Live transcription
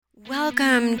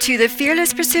Welcome to the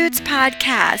Fearless Pursuits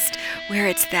podcast, where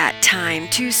it's that time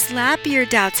to slap your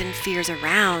doubts and fears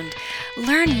around,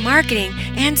 learn marketing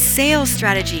and sales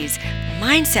strategies,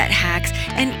 mindset hacks,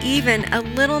 and even a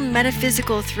little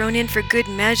metaphysical thrown in for good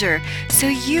measure so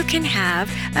you can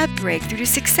have a breakthrough to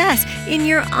success in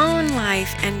your own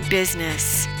life and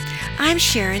business. I'm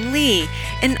Sharon Lee,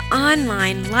 an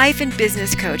online life and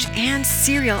business coach and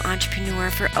serial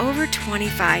entrepreneur for over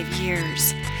 25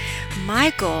 years.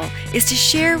 My goal is to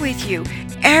share with you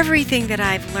everything that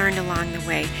I've learned along the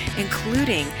way,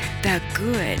 including the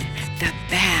good, the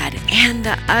bad, and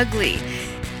the ugly.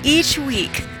 Each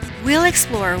week, we'll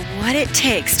explore what it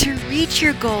takes to reach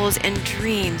your goals and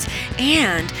dreams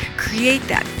and create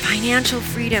that financial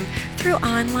freedom through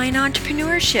online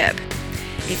entrepreneurship.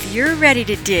 If you're ready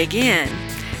to dig in,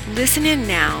 listen in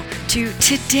now to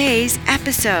today's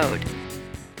episode.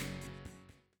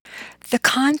 The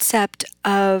concept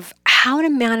of how to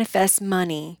manifest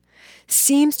money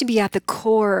seems to be at the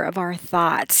core of our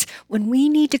thoughts when we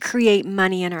need to create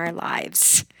money in our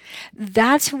lives.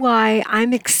 That's why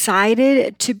I'm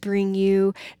excited to bring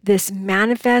you this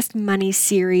Manifest Money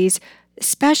series,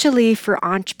 especially for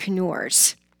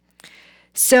entrepreneurs.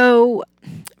 So,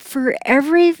 for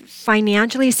every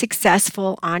financially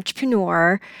successful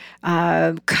entrepreneur,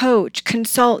 coach,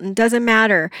 consultant, doesn't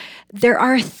matter, there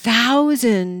are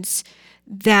thousands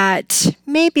that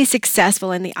may be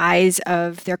successful in the eyes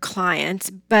of their clients,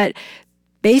 but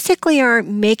basically aren't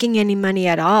making any money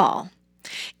at all.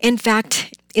 In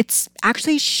fact, it's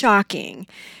actually shocking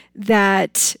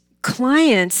that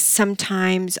clients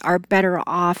sometimes are better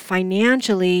off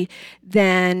financially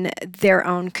than their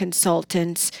own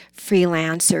consultants,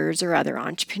 freelancers, or other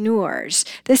entrepreneurs.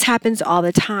 This happens all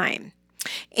the time.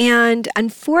 And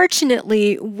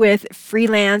unfortunately, with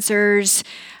freelancers,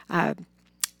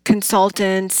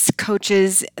 consultants,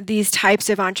 coaches, these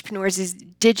types of entrepreneurs, these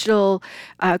digital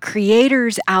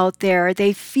creators out there,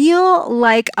 they feel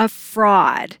like a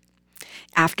fraud.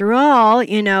 After all,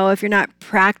 if you're not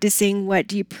practicing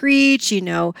what you preach,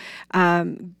 you're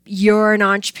an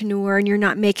entrepreneur and you're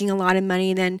not making a lot of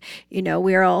money, then,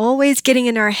 we're always getting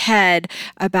in our head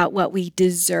about what we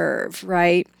deserve,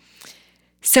 right?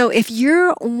 So if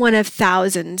you're one of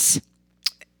thousands,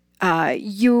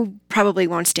 you probably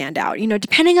won't stand out,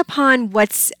 depending upon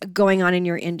what's going on in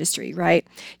your industry, right?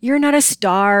 You're not a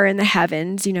star in the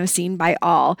heavens, seen by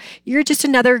all. You're just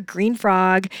another green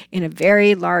frog in a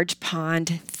very large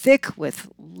pond, thick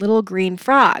with little green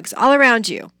frogs all around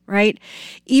you, right?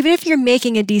 Even if you're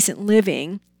making a decent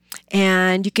living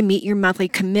and you can meet your monthly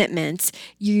commitments,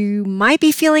 you might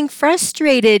be feeling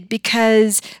frustrated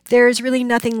because there's really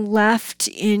nothing left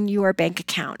in your bank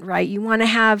account, right? You want to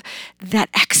have that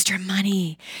extra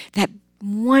money, that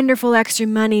wonderful extra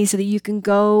money so that you can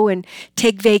go and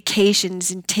take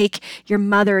vacations and take your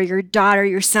mother, your daughter,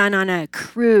 your son on a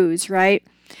cruise, right?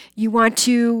 You want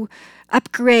to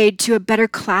upgrade to a better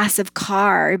class of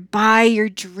car, buy your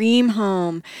dream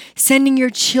home, sending your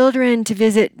children to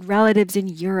visit relatives in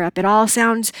Europe. It all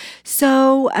sounds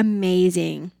so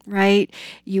amazing, right?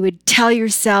 You would tell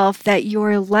yourself that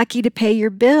you're lucky to pay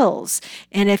your bills.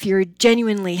 And if you're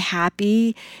genuinely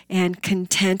happy and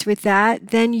content with that,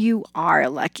 then you are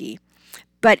lucky.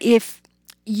 But if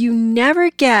you never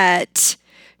get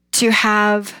to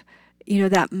have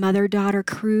that mother-daughter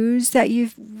cruise that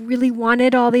you've really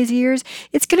wanted all these years,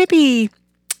 it's going to be,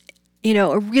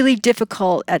 really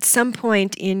difficult at some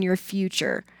point in your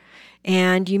future.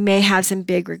 And you may have some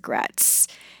big regrets.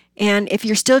 And if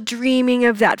you're still dreaming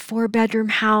of that 4-bedroom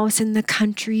house in the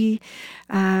country,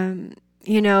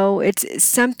 it's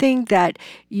something that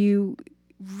you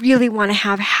really want to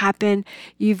have happen.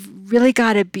 You've really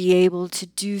got to be able to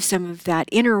do some of that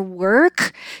inner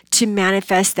work to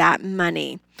manifest that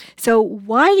money. So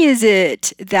why is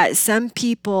it that some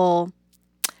people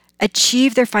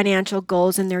achieve their financial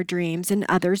goals and their dreams and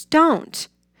others don't?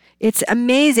 It's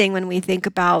amazing when we think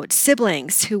about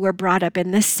siblings who were brought up in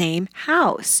the same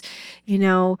house.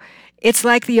 It's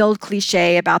like the old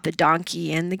cliche about the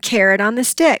donkey and the carrot on the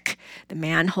stick. The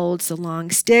man holds the long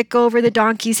stick over the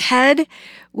donkey's head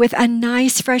with a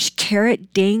nice fresh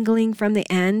carrot dangling from the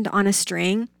end on a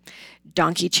string.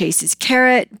 Donkey chases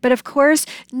carrot, but of course,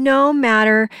 no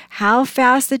matter how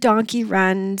fast the donkey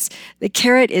runs, the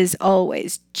carrot is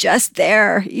always just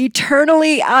there,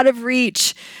 eternally out of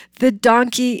reach. The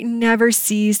donkey never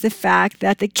sees the fact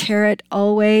that the carrot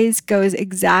always goes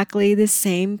exactly the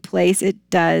same place it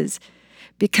does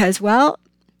because, well,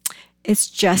 it's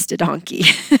just a donkey.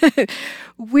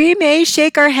 We may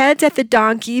shake our heads at the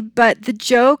donkey, but the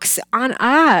joke's on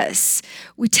us.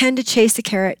 We tend to chase the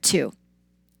carrot too.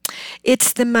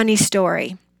 It's the money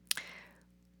story.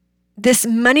 this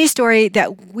money story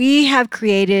that we have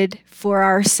created for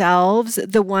ourselves,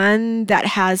 the one that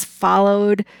has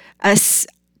followed us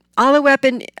all the way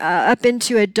up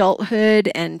into adulthood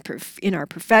and in our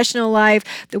professional life,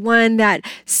 the one that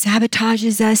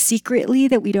sabotages us secretly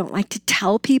that we don't like to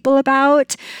tell people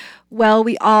about. Well,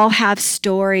 we all have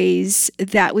stories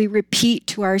that we repeat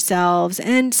to ourselves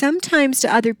and sometimes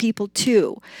to other people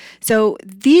too. So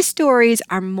these stories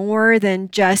are more than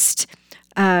just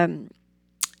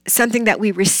something that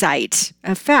we recite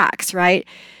of facts, right?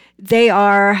 They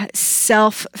are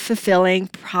self-fulfilling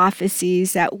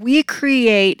prophecies that we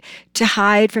create to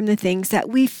hide from the things that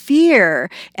we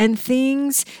fear and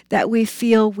things that we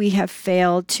feel we have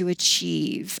failed to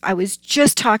achieve. I was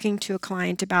just talking to a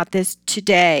client about this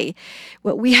today.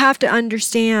 What we have to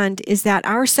understand is that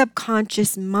our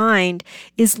subconscious mind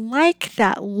is like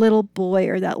that little boy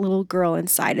or that little girl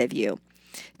inside of you.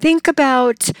 Think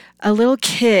about a little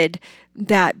kid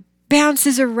that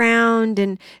bounces around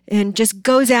and just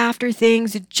goes after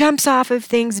things, jumps off of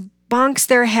things, bonks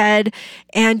their head,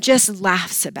 and just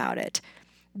laughs about it.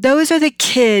 Those are the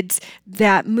kids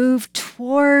that move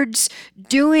towards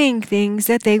doing things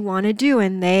that they want to do,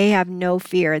 and they have no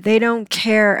fear. They don't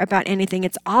care about anything.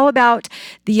 It's all about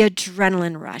the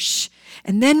adrenaline rush.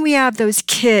 And then we have those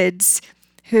kids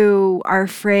who are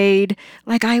afraid,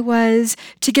 like I was,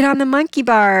 to get on the monkey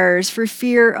bars for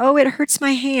fear, oh, it hurts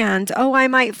my hand, oh, I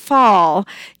might fall.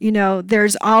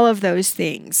 There's all of those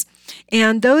things.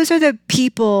 And those are the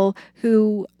people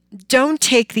who don't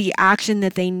take the action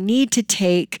that they need to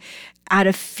take out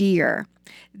of fear.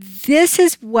 This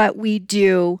is what we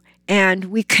do, and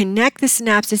we connect the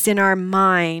synapses in our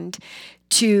mind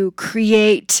to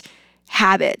create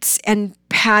habits and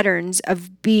patterns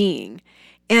of being.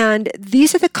 And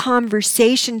these are the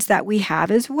conversations that we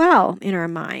have as well in our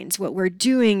minds. What we're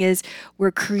doing is we're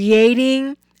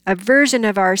creating a version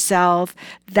of ourselves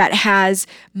that has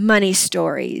money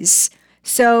stories.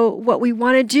 So what we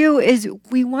want to do is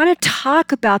we want to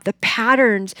talk about the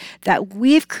patterns that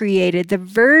we've created, the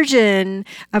version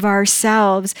of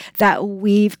ourselves that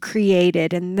we've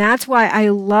created. And that's why I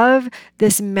love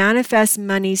this Manifest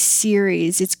Money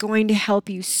series. It's going to help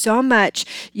you so much.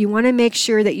 You want to make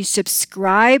sure that you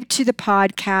subscribe to the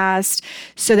podcast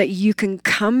so that you can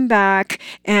come back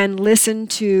and listen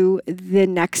to the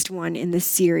next one in the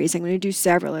series. I'm going to do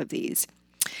several of these.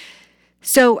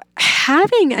 So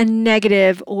having a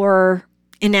negative or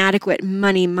inadequate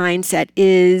money mindset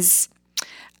is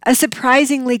a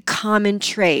surprisingly common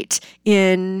trait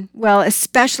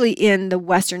especially in the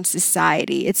Western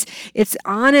society. It's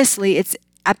honestly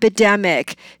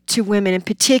epidemic to women in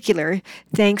particular,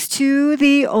 thanks to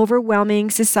the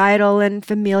overwhelming societal and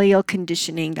familial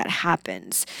conditioning that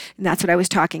happens. And that's what I was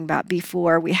talking about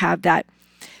before. We have that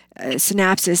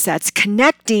synapses that's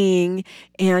connecting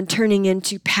and turning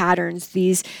into patterns.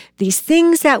 These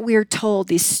things that we're told,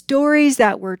 these stories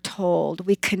that we're told,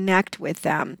 we connect with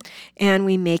them and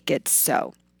we make it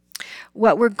so.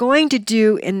 What we're going to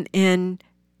do in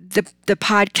the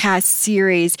podcast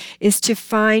series is to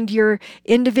find your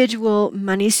individual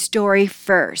money story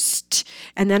first.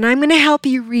 And then I'm going to help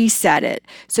you reset it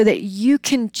so that you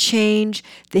can change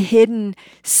the hidden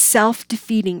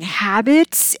self-defeating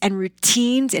habits and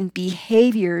routines and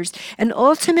behaviors, and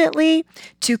ultimately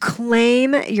to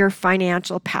claim your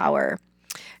financial power.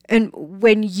 And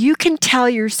when you can tell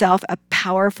yourself a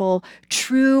powerful,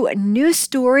 true, new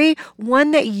story,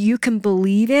 one that you can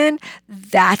believe in,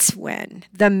 that's when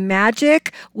the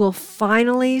magic will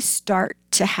finally start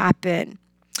to happen.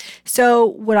 So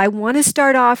what I want to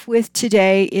start off with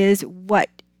today is, what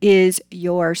is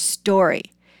your story?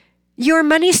 Your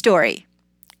money story.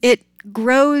 It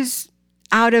grows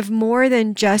out of more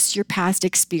than just your past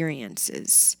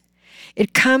experiences.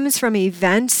 It comes from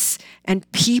events and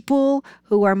people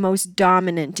who are most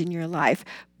dominant in your life,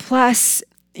 plus,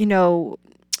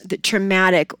 the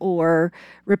traumatic or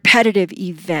repetitive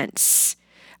events.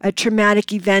 A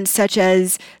traumatic event such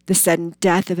as the sudden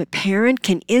death of a parent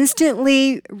can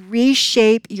instantly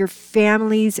reshape your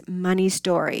family's money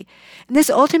story. And this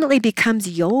ultimately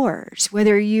becomes yours,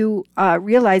 whether you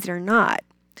realize it or not.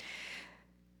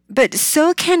 But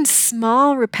so can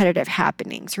small repetitive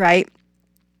happenings, right?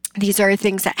 These are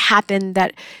things that happen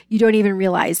that you don't even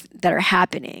realize that are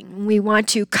happening. We want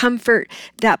to comfort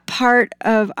that part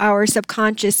of our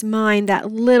subconscious mind, that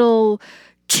little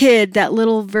kid, that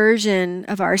little version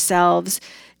of ourselves,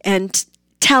 and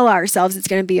tell ourselves it's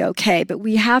going to be okay. But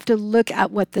we have to look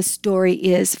at what the story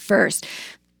is first.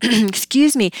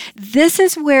 Excuse me. This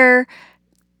is where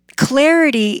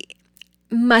clarity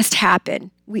must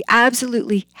happen. We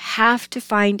absolutely have to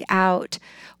find out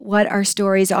what our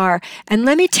stories are. And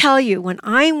let me tell you, when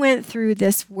I went through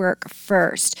this work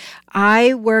first,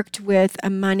 I worked with a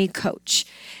money coach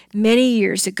many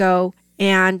years ago,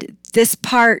 and this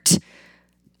part,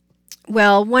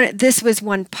 well, this was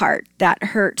one part that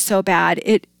hurt so bad.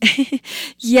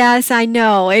 Yes, I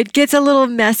know. It gets a little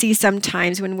messy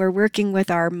sometimes when we're working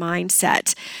with our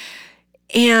mindset.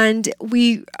 And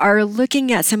we are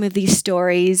looking at some of these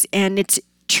stories, and it's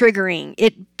triggering.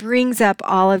 It brings up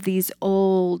all of these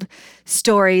old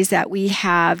stories that we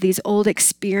have, these old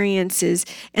experiences.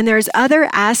 And there's other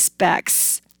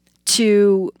aspects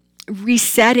to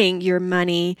resetting your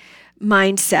money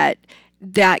mindset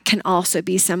that can also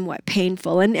be somewhat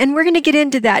painful. And we're going to get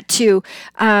into that too.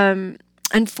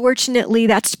 Unfortunately,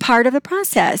 that's part of the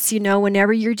process.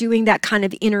 Whenever you're doing that kind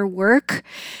of inner work,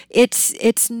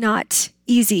 it's not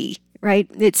easy, right?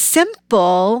 It's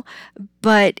simple,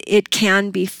 but it can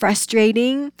be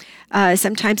frustrating.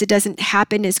 Sometimes it doesn't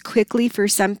happen as quickly for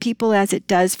some people as it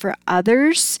does for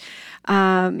others.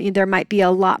 There might be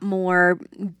a lot more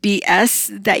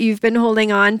BS that you've been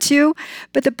holding on to,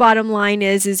 but the bottom line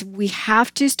is we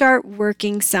have to start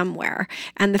working somewhere.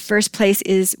 And the first place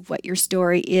is what your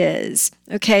story is.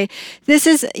 Okay. This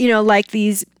is, like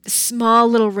these small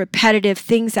little repetitive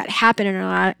things that happen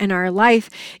in our life.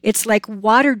 It's like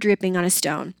water dripping on a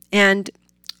stone. And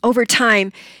over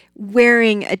time,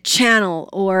 wearing a channel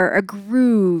or a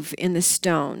groove in the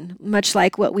stone, much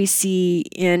like what we see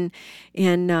in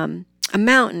a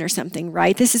mountain or something,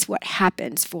 right? This is what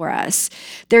happens for us.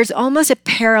 There's almost a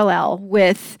parallel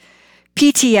with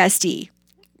PTSD.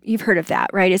 You've heard of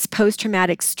that, right? It's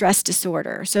post-traumatic stress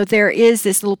disorder. So there is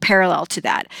this little parallel to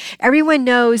that. Everyone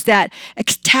knows that a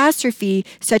catastrophe,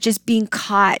 such as being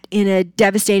caught in a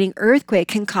devastating earthquake,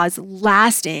 can cause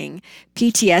lasting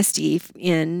PTSD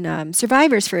in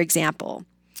survivors, for example.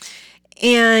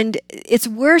 And it's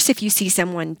worse if you see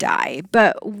someone die.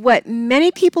 But what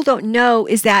many people don't know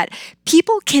is that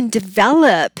people can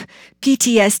develop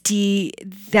PTSD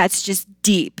that's just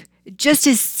deep, just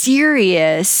as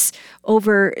serious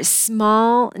over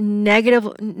small negative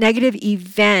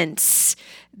events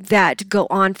that go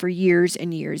on for years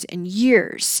and years and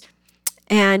years.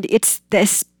 And it's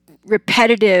this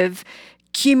repetitive,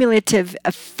 cumulative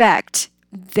effect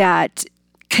that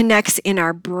connects in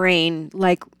our brain.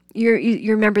 Like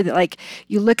you remember that, like,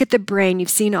 you look at the brain, you've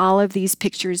seen all of these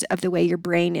pictures of the way your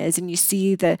brain is, and you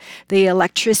see the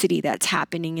electricity that's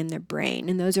happening in the brain,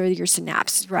 and those are your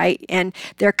synapses, right? And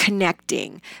they're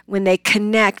connecting. When they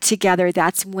connect together,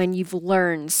 that's when you've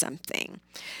learned something.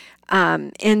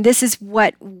 And this is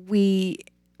what we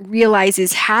realize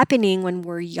is happening when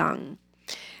we're young.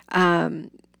 And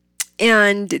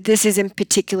this is in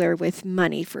particular with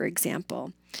money, for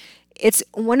example. It's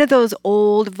one of those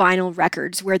old vinyl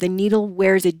records where the needle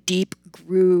wears a deep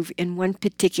groove in one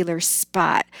particular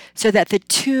spot so that the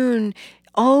tune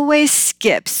always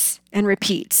skips and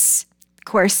repeats. Of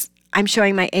course, I'm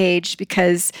showing my age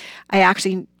because I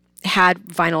actually had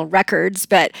vinyl records,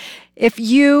 but if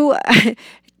you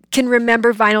can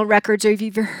remember vinyl records, or if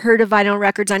you've heard of vinyl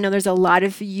records, I know there's a lot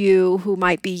of you who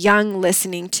might be young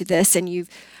listening to this and you've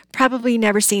probably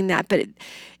never seen that, but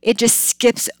it just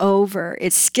skips over.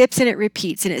 It skips and it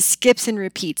repeats, and it skips and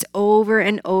repeats over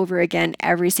and over again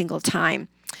every single time.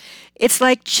 It's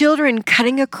like children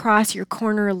cutting across your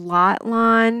corner lot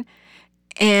lawn,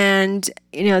 and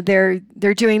they're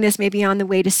doing this maybe on the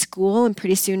way to school, and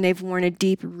pretty soon they've worn a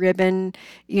deep ribbon,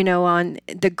 on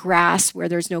the grass where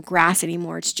there's no grass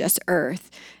anymore. It's just earth.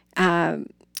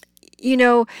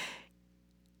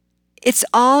 It's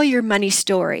all your money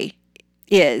story.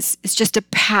 It's just a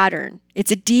pattern.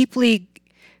 It's a deeply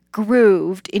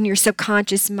grooved in your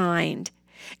subconscious mind,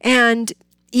 and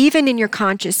even in your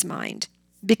conscious mind,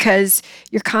 because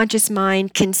your conscious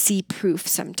mind can see proof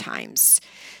sometimes.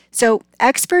 So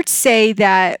experts say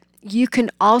that you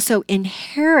can also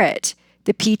inherit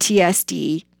the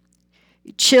PTSD.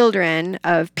 Children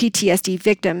of PTSD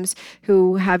victims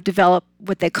who have developed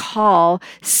what they call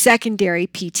secondary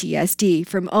PTSD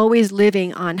from always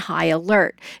living on high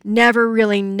alert, never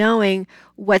really knowing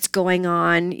what's going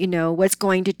on, what's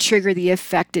going to trigger the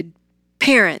affected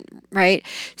parent, right?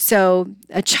 So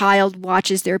a child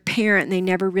watches their parent and they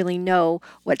never really know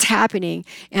what's happening.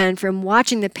 And from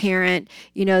watching the parent,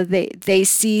 they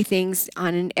see things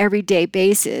on an everyday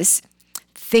basis.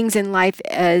 Things in life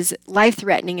as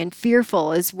life-threatening and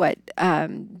fearful is what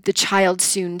the child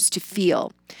soons to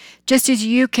feel. Just as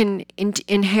you can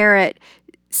inherit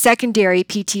secondary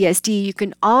PTSD, you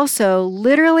can also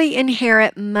literally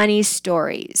inherit money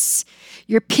stories.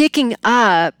 You're picking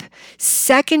up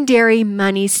secondary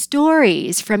money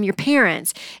stories from your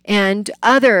parents and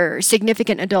other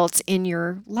significant adults in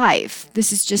your life.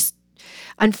 This is just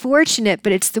unfortunate,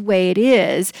 but it's the way it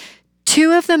is.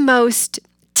 Two of the most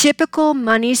typical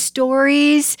money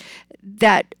stories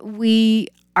that we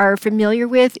are familiar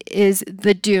with is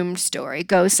the doom story. It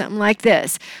goes something like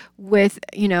this with,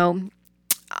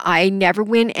 I never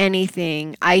win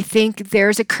anything. I think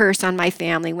there's a curse on my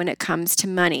family when it comes to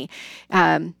money.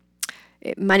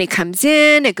 Money comes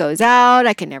in, it goes out.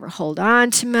 I can never hold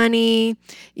on to money,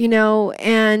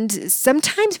 and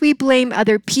sometimes we blame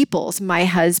other people's. My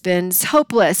husband's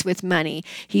hopeless with money.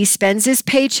 He spends his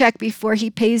paycheck before he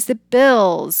pays the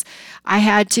bills. I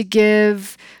had to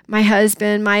give my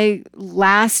husband my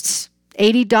last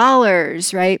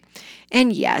 $80, right?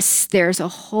 And yes, there's a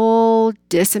whole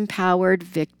disempowered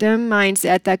victim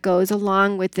mindset that goes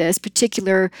along with this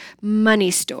particular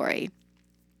money story.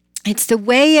 It's the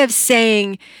way of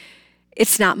saying,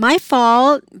 it's not my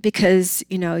fault because,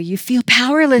 you feel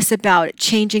powerless about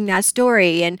changing that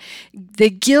story. And the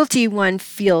guilty one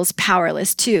feels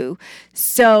powerless too.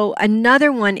 So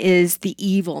another one is the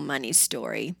evil money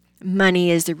story. Money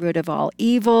is the root of all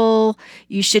evil.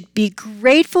 You should be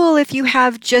grateful if you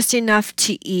have just enough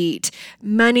to eat.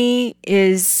 Money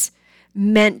is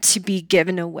meant to be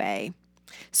given away.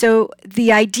 So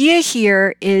the idea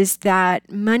here is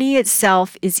that money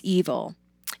itself is evil.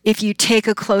 If you take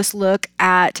a close look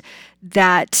at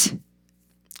that,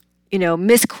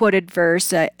 misquoted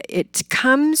verse, it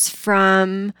comes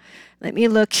from, let me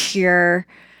look here,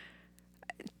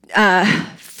 1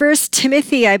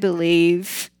 Timothy, I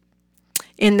believe,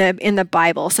 in the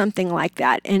Bible, something like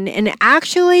that. And it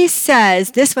actually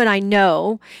says, this what I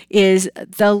know is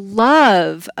the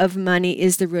love of money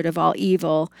is the root of all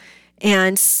evil.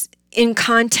 And in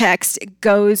context, it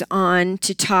goes on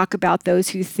to talk about those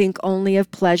who think only of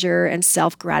pleasure and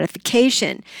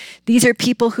self-gratification. These are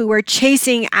people who are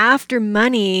chasing after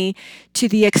money to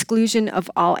the exclusion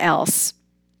of all else.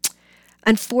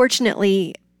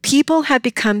 Unfortunately, people have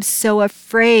become so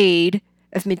afraid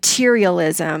of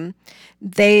materialism,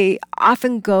 they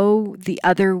often go the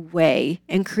other way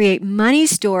and create money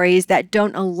stories that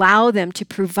don't allow them to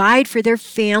provide for their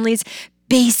families'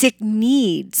 basic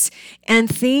needs and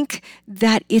think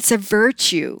that it's a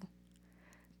virtue.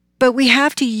 But we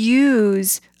have to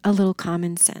use a little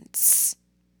common sense.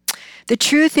 The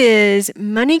truth is,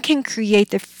 money can create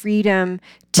the freedom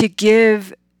to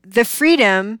give the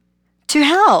freedom to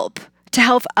help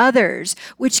others,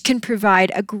 which can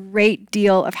provide a great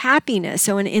deal of happiness.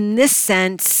 So in this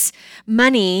sense,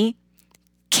 money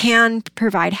can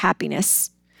provide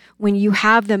happiness. When you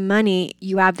have the money,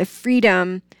 you have the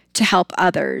freedom to help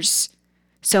others.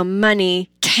 So money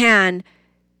can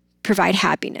provide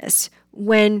happiness.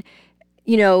 When,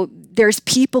 there's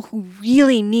people who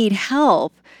really need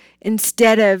help,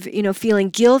 instead of, feeling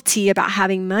guilty about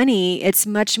having money, it's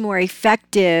much more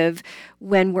effective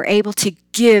when we're able to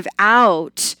give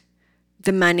out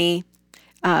the money,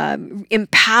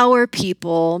 empower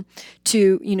people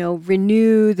to,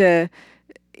 renew their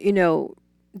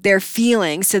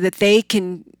feelings so that they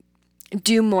can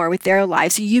do more with their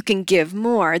lives. So you can give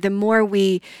more. The more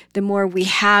we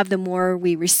have, the more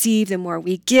we receive, the more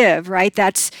we give, right?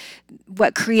 That's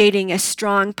what creating a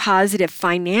strong, positive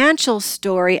financial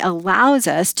story allows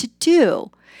us to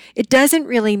do. It doesn't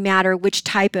really matter which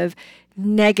type of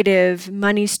negative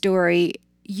money story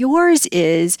yours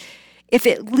is. If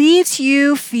it leaves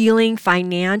you feeling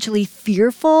financially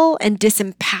fearful and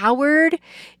disempowered,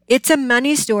 it's a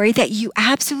money story that you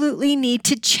absolutely need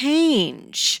to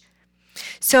change.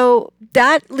 So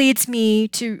that leads me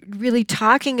to really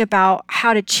talking about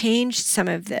how to change some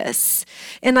of this.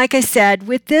 And like I said,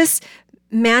 with this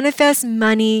Manifest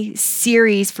Money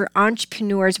series for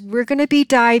entrepreneurs, we're going to be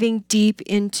diving deep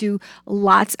into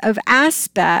lots of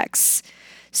aspects.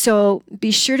 So be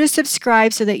sure to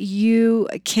subscribe so that you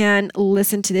can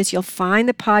listen to this. You'll find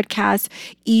the podcast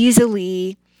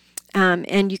easily.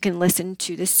 And you can listen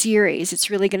to the series. It's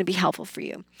really going to be helpful for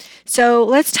you. So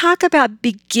let's talk about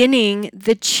beginning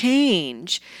the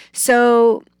change.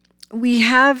 So we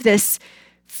have this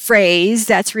phrase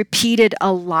that's repeated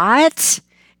a lot,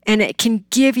 and it can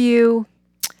give you,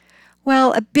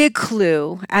 a big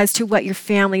clue as to what your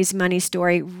family's money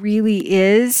story really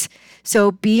is.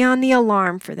 So be on the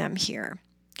alarm for them here.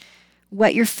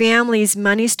 What your family's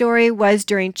money story was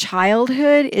during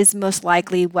childhood is most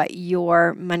likely what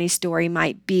your money story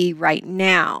might be right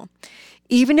now.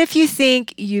 Even if you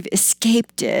think you've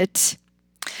escaped it,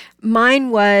 Mine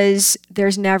was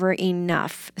there's never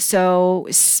enough. So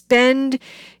spend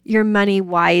your money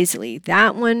wisely.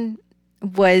 That one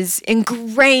was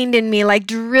ingrained in me, like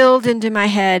drilled into my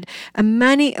head.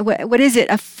 What is it?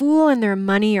 A fool and their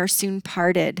money are soon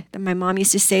parted. My mom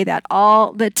used to say that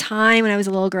all the time when I was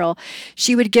a little girl.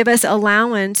 She would give us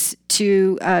allowance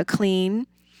to clean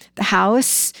the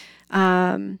house.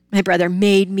 My brother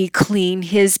made me clean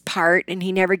his part, and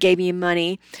he never gave me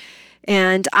money.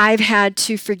 And I've had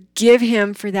to forgive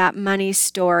him for that money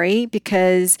story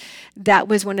because that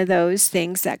was one of those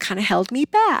things that kind of held me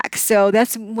back. So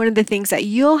that's one of the things that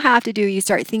you'll have to do. You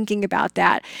start thinking about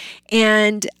that.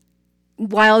 And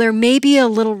while there may be a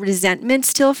little resentment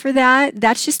still for that,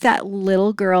 that's just that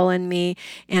little girl in me.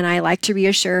 And I like to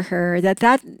reassure her that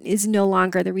that is no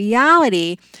longer the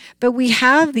reality. But we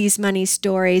have these money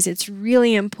stories. It's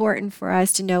really important for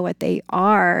us to know what they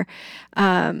are.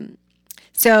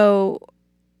 So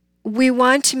we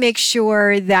want to make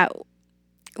sure that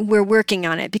we're working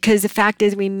on it, because the fact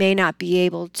is we may not be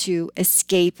able to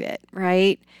escape it,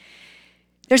 right?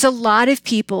 There's a lot of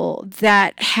people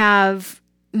that have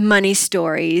money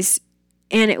stories,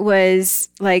 and it was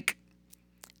like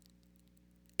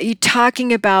you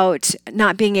talking about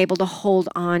not being able to hold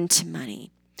on to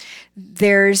money.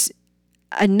 There's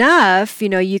enough,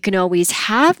 you can always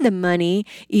have the money.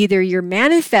 Either you're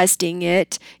manifesting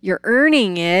it, you're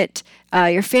earning it,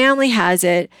 your family has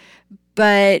it,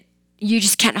 but you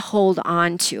just can't hold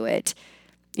on to it.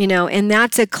 And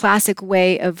that's a classic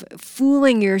way of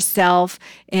fooling yourself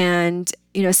and,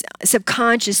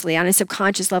 subconsciously, on a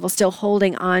subconscious level, still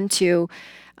holding on to,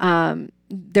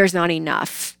 there's not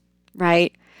enough,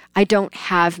 right? I don't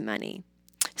have money.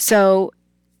 So,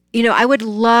 I would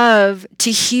love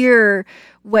to hear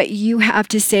what you have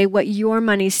to say, what your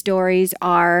money stories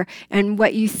are, and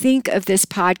what you think of this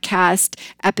podcast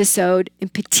episode in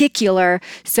particular.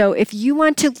 So if you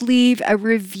want to leave a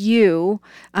review,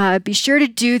 be sure to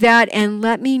do that and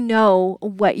let me know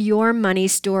what your money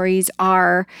stories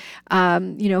are,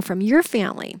 from your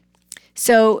family.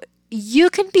 So you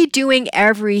can be doing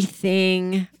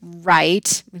everything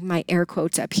right, with my air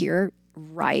quotes up here,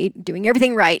 right, doing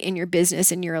everything right in your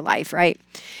business, in your life, right?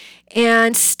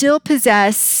 And still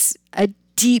possess a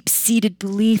deep-seated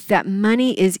belief that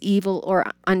money is evil or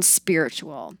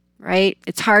unspiritual, right?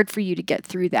 It's hard for you to get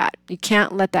through that. You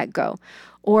can't let that go.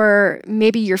 Or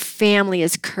maybe your family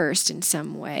is cursed in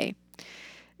some way.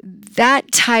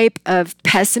 That type of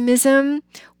pessimism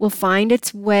will find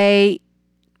its way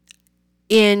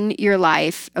in your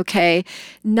life, okay?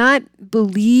 Not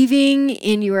believing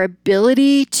in your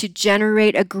ability to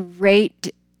generate a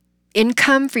great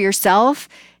income for yourself,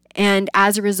 and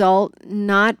as a result,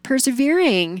 not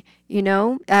persevering,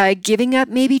 giving up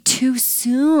maybe too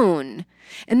soon.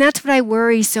 And that's what I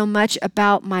worry so much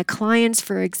about my clients,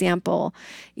 for example.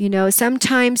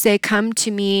 Sometimes they come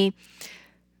to me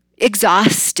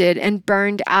exhausted and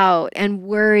burned out and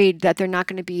worried that they're not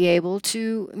going to be able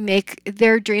to make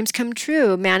their dreams come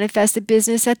true, manifest the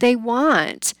business that they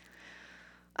want.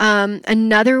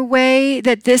 Another way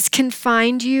that this can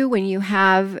find you when you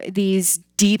have these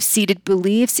deep-seated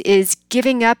beliefs is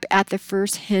giving up at the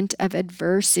first hint of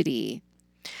adversity.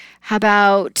 How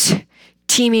about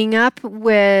teaming up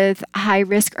with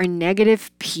high-risk or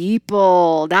negative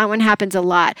people? That one happens a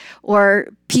lot. Or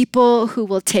people who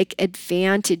will take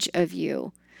advantage of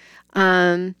you.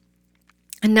 Another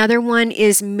one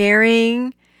is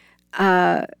marrying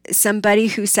somebody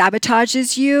who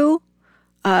sabotages you.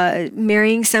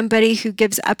 Marrying somebody who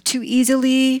gives up too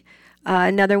easily.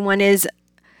 Another one is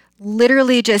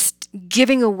literally just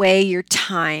giving away your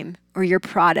time or your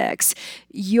products,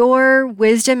 your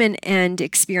wisdom and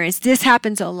experience. This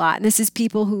happens a lot. And this is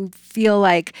people who feel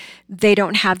like they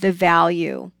don't have the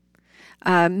value.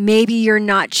 Maybe you're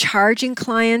not charging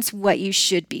clients what you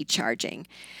should be charging.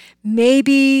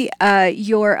 Maybe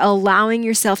you're allowing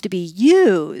yourself to be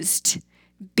used,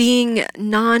 being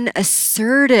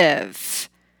non-assertive.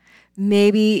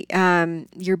 Maybe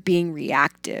you're being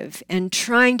reactive and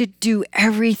trying to do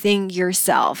everything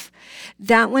yourself.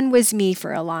 That one was me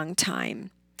for a long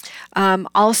time.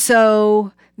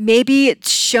 Also, maybe it's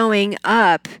showing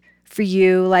up for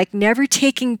you like never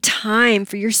taking time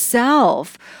for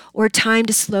yourself or time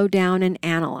to slow down and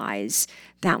analyze.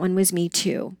 That one was me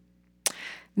too.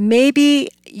 Maybe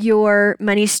your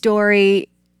money story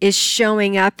is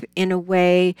showing up in a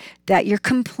way that you're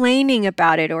complaining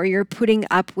about it or you're putting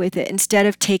up with it instead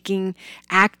of taking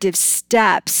active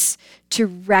steps to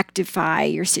rectify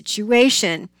your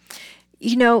situation.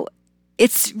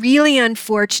 It's really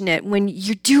unfortunate when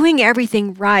you're doing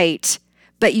everything right,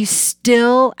 but you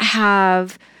still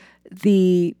have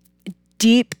the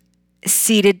deep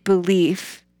seated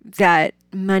belief that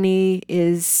money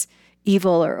is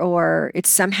evil, or it's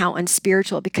somehow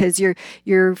unspiritual, because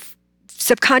your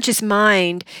subconscious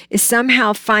mind is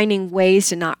somehow finding ways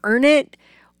to not earn it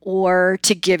or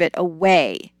to give it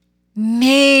away.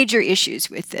 Major issues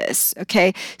with this,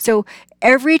 okay? So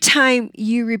every time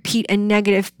you repeat a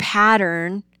negative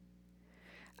pattern,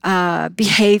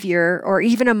 behavior, or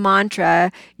even a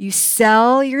mantra, you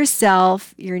sell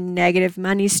yourself your negative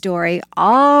money story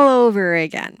all over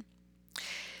again.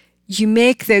 You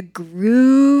make the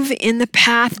groove in the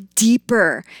path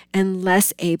deeper and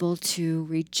less able to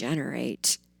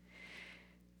regenerate.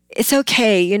 It's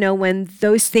okay, when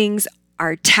those things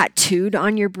are tattooed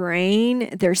on your brain,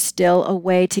 there's still a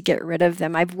way to get rid of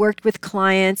them. I've worked with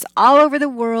clients all over the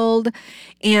world,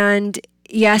 and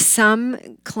yes, some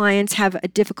clients have a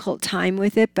difficult time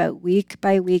with it, but week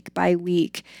by week by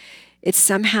week, it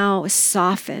somehow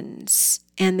softens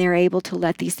and they're able to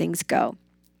let these things go.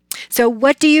 So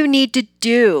what do you need to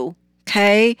do?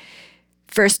 Okay.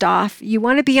 First off, you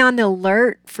want to be on the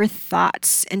alert for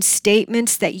thoughts and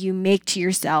statements that you make to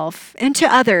yourself and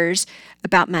to others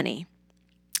about money.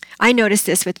 I notice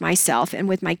this with myself and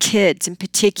with my kids in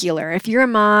particular. If you're a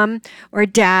mom or a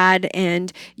dad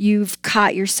and you've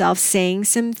caught yourself saying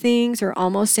some things or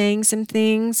almost saying some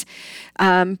things,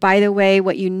 by the way,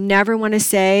 what you never want to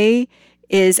say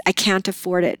is, I can't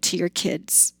afford it, to your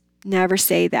kids. Never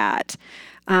say that.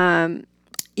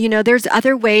 There's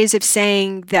other ways of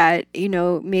saying that,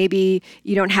 maybe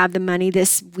you don't have the money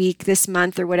this week, this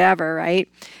month, or whatever, right?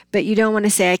 But you don't want to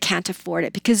say, I can't afford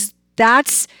it, because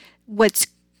that's what's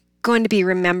going to be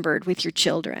remembered with your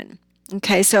children.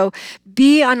 Okay, so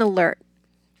be on alert.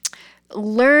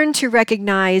 Learn to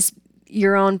recognize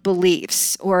your own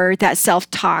beliefs or that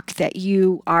self-talk that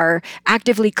you are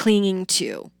actively clinging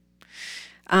to.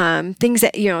 Things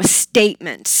that,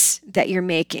 statements that you're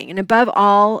making. And above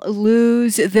all,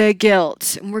 lose the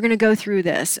guilt. And we're going to go through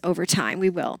this over time.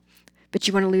 We will. But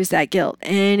you want to lose that guilt,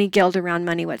 any guilt around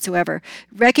money whatsoever.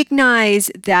 Recognize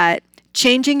that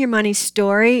changing your money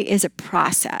story is a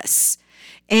process.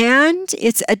 And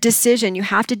it's a decision. You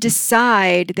have to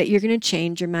decide that you're going to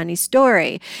change your money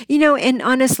story. And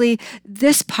honestly,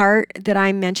 this part that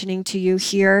I'm mentioning to you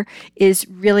here is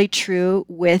really true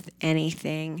with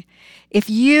anything. If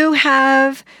you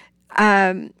have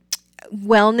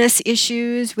wellness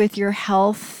issues with your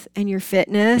health and your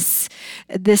fitness,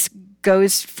 this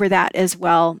goes for that as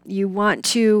well. You want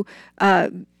to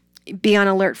be on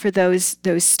alert for those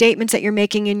statements that you're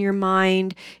making in your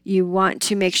mind. You want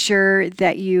to make sure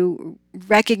that you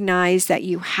recognize that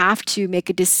you have to make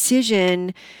a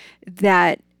decision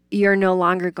that you're no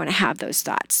longer going to have those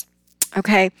thoughts.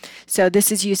 Okay, so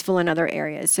this is useful in other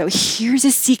areas. So here's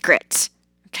a secret,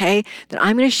 okay, that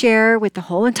I'm going to share with the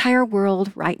whole entire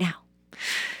world right now.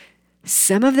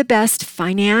 Some of the best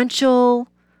financial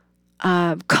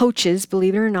coaches,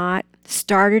 believe it or not,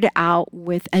 started out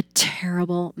with a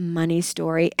terrible money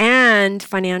story and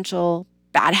financial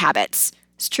bad habits.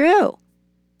 It's true.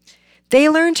 They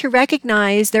learned to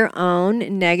recognize their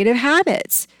own negative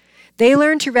habits. They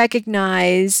learned to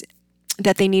recognize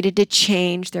that they needed to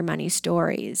change their money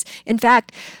stories. In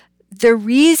fact, the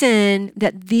reason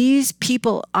that these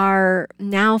people are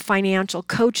now financial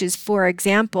coaches, for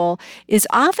example, is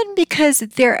often because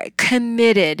they're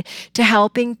committed to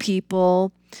helping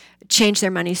people change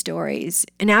their money stories.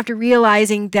 And after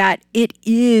realizing that it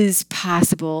is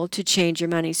possible to change your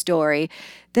money story,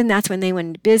 then that's when they went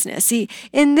into business. See,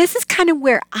 and this is kind of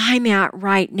where I'm at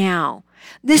right now.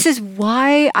 This is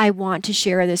why I want to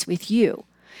share this with you.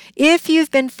 If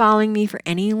you've been following me for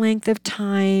any length of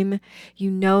time,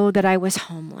 you know that I was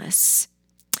homeless.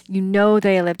 You know that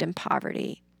I lived in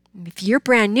poverty. If you're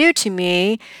brand new to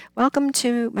me, welcome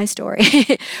to my story.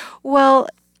 Well,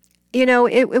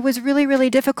 it was really, really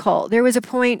difficult. There was a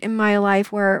point in my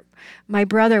life where my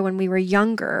brother, when we were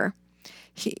younger,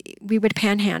 we would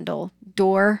panhandle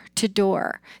door to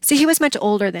door. See, he was much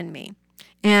older than me.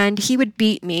 And he would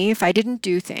beat me if I didn't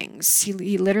do things. He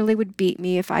literally would beat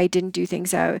me if I didn't do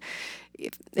things. If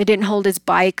I didn't hold his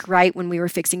bike right when we were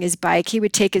fixing his bike, he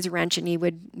would take his wrench and he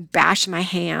would bash my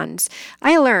hands.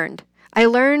 I learned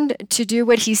to do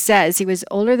what he says. He was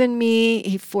older than me.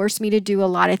 He forced me to do a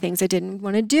lot of things I didn't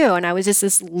want to do. And I was just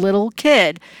this little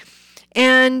kid.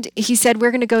 And he said,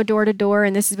 we're going to go door to door,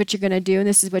 and this is what you're going to do, and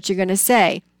this is what you're going to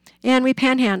say. And we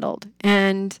panhandled.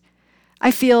 And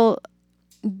I feel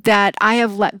that I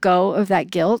have let go of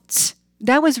that guilt.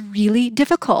 That was really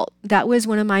difficult. That was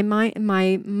one of my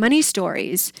money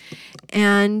stories.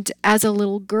 And as a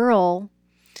little girl,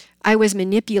 I was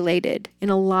manipulated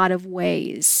in a lot of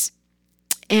ways.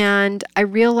 And I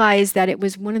realized that it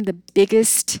was one of the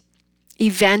biggest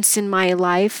events in my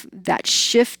life that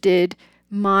shifted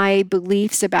my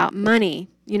beliefs about money.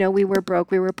 We were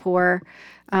broke, we were poor.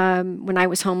 When I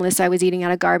was homeless, I was eating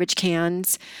out of garbage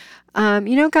cans.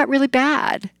 It got really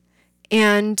bad.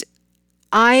 And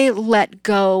I let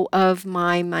go of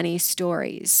my money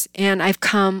stories, and I've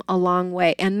come a long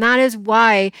way. And that is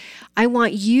why I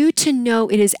want you to know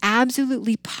it is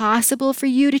absolutely possible for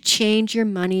you to change your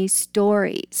money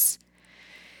stories.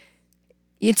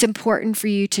 It's important for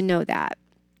you to know that.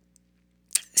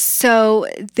 So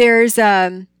there's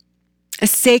a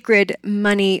sacred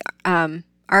money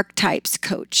archetypes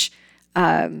coach,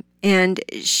 and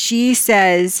she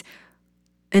says,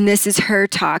 and this is her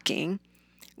talking,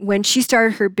 when she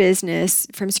started her business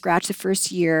from scratch the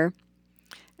first year,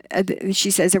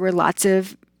 she says there were lots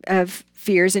of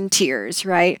fears and tears,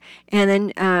 right?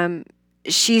 And then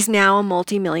she's now a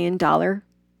multi-million-dollar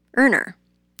earner.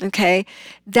 Okay,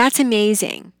 that's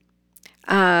amazing.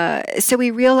 So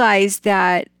we realize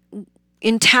that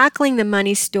in tackling the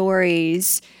money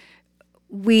stories,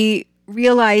 we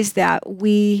realize that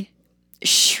we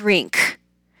shrink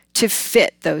to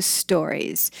fit those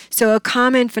stories. So a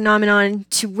common phenomenon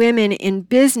to women in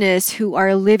business who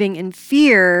are living in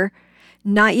fear,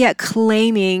 not yet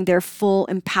claiming their full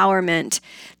empowerment,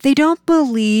 they don't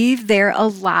believe they're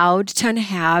allowed to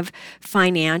have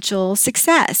financial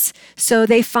success. So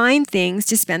they find things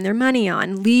to spend their money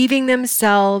on, leaving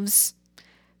themselves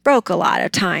broke a lot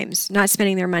of times, not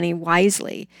spending their money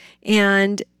wisely.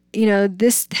 And,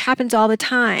 this happens all the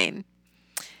time.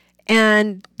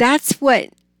 And that's what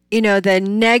the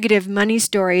negative money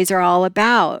stories are all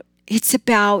about. It's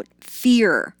about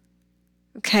fear,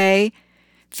 okay?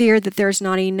 Fear that there's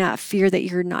not enough, fear that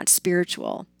you're not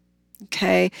spiritual,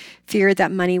 okay? Fear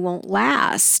that money won't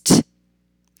last.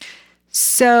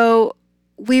 So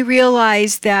we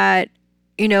realize that,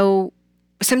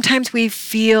 sometimes we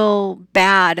feel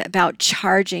bad about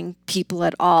charging people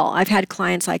at all. I've had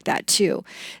clients like that too.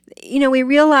 We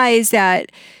realize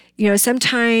that,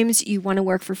 sometimes you want to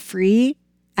work for free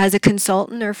as a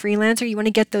consultant or freelancer. You want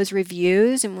to get those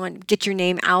reviews and want to get your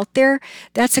name out there.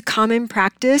 That's a common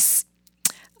practice.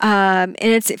 And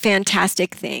it's a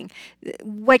fantastic thing.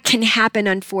 What can happen,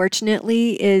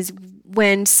 unfortunately, is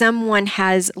when someone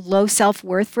has low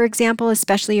self-worth, for example,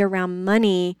 especially around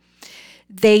money,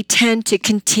 they tend to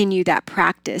continue that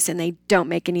practice and they don't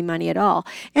make any money at all.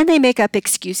 And they make up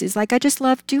excuses like, I just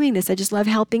love doing this. I just love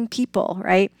helping people,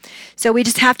 right? So we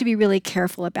just have to be really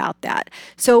careful about that.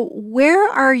 So where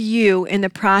are you in the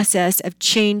process of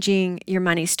changing your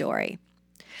money story?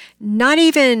 Not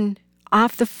even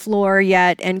off the floor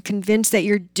yet and convinced that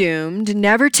you're doomed,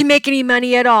 never to make any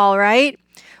money at all, right?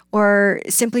 Or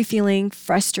simply feeling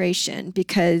frustration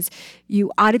because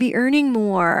you ought to be earning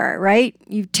more, right?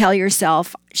 You tell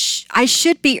yourself, I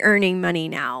should be earning money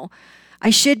now. I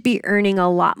should be earning a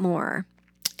lot more.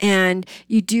 And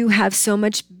you do have so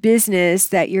much business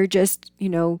that you're just,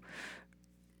 run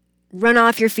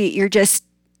off your feet. You're just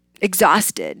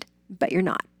exhausted, but you're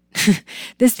not.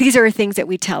 These are things that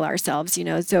we tell ourselves,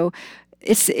 so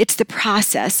it's the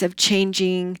process of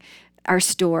changing our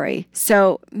story.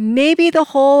 So maybe the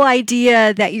whole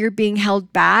idea that you're being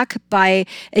held back by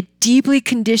a deeply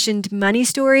conditioned money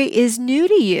story is new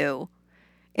to you,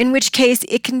 in which case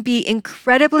it can be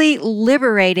incredibly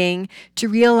liberating to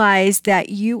realize that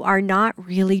you are not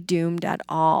really doomed at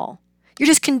all. You're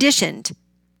just conditioned.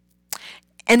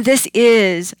 And this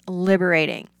is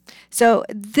liberating. So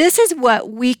this is what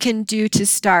we can do to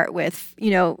start with,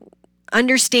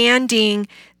 understanding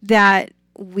that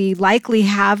we likely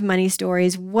have money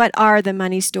stories. What are the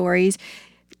money stories?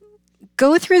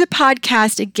 Go through the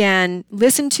podcast again,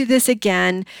 listen to this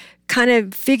again, kind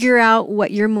of figure out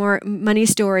what your more money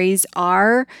stories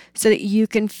are so that you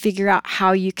can figure out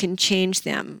how you can change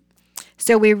them.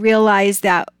 So we realize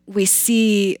that we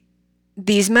see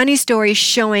these money stories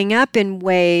showing up in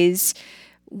ways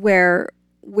where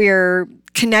we're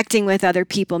connecting with other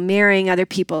people, marrying other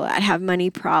people that have money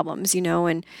problems,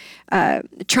 and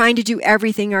trying to do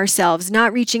everything ourselves,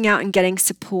 not reaching out and getting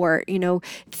support,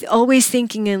 always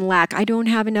thinking in lack. I don't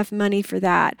have enough money for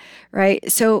that, right?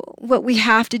 So what we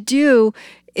have to do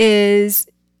is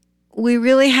we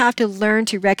really have to learn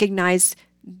to recognize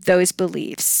those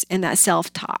beliefs and that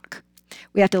self-talk.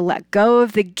 We have to let go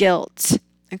of the guilt,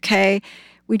 okay?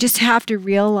 We just have to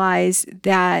realize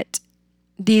that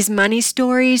these money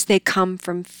stories, they come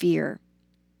from fear.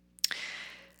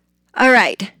 All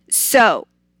right, so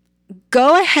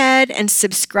go ahead and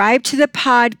subscribe to the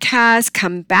podcast.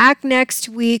 Come back next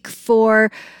week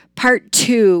for part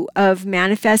 2 of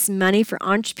Manifest Money for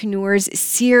Entrepreneurs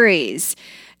series.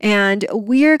 And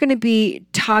we are going to be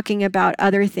talking about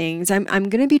other things. I'm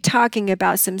going to be talking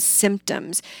about some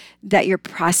symptoms that your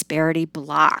prosperity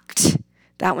blocked.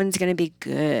 That one's going to be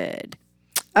good.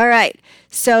 All right.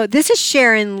 So this is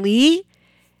Sharon Lee,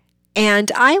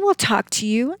 and I will talk to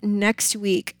you next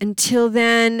week. Until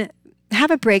then,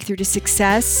 have a breakthrough to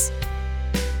success.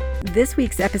 This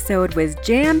week's episode was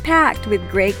jam-packed with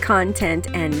great content,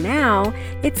 and now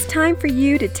it's time for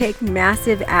you to take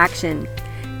massive action.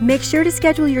 Make sure to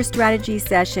schedule your strategy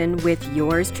session with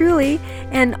yours truly,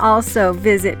 and also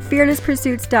visit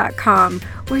fearlesspursuits.com,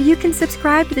 where you can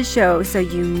subscribe to the show so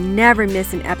you never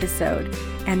miss an episode.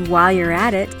 And while you're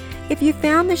at it, if you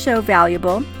found the show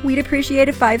valuable, we'd appreciate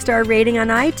a 5-star rating on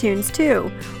iTunes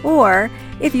too. Or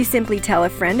if you simply tell a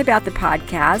friend about the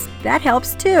podcast, that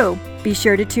helps too. Be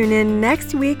sure to tune in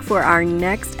next week for our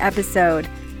next episode.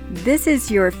 This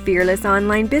is your fearless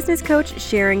online business coach,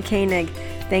 Sharon Koenig.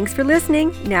 Thanks for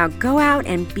listening. Now go out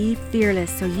and be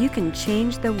fearless so you can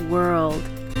change the world.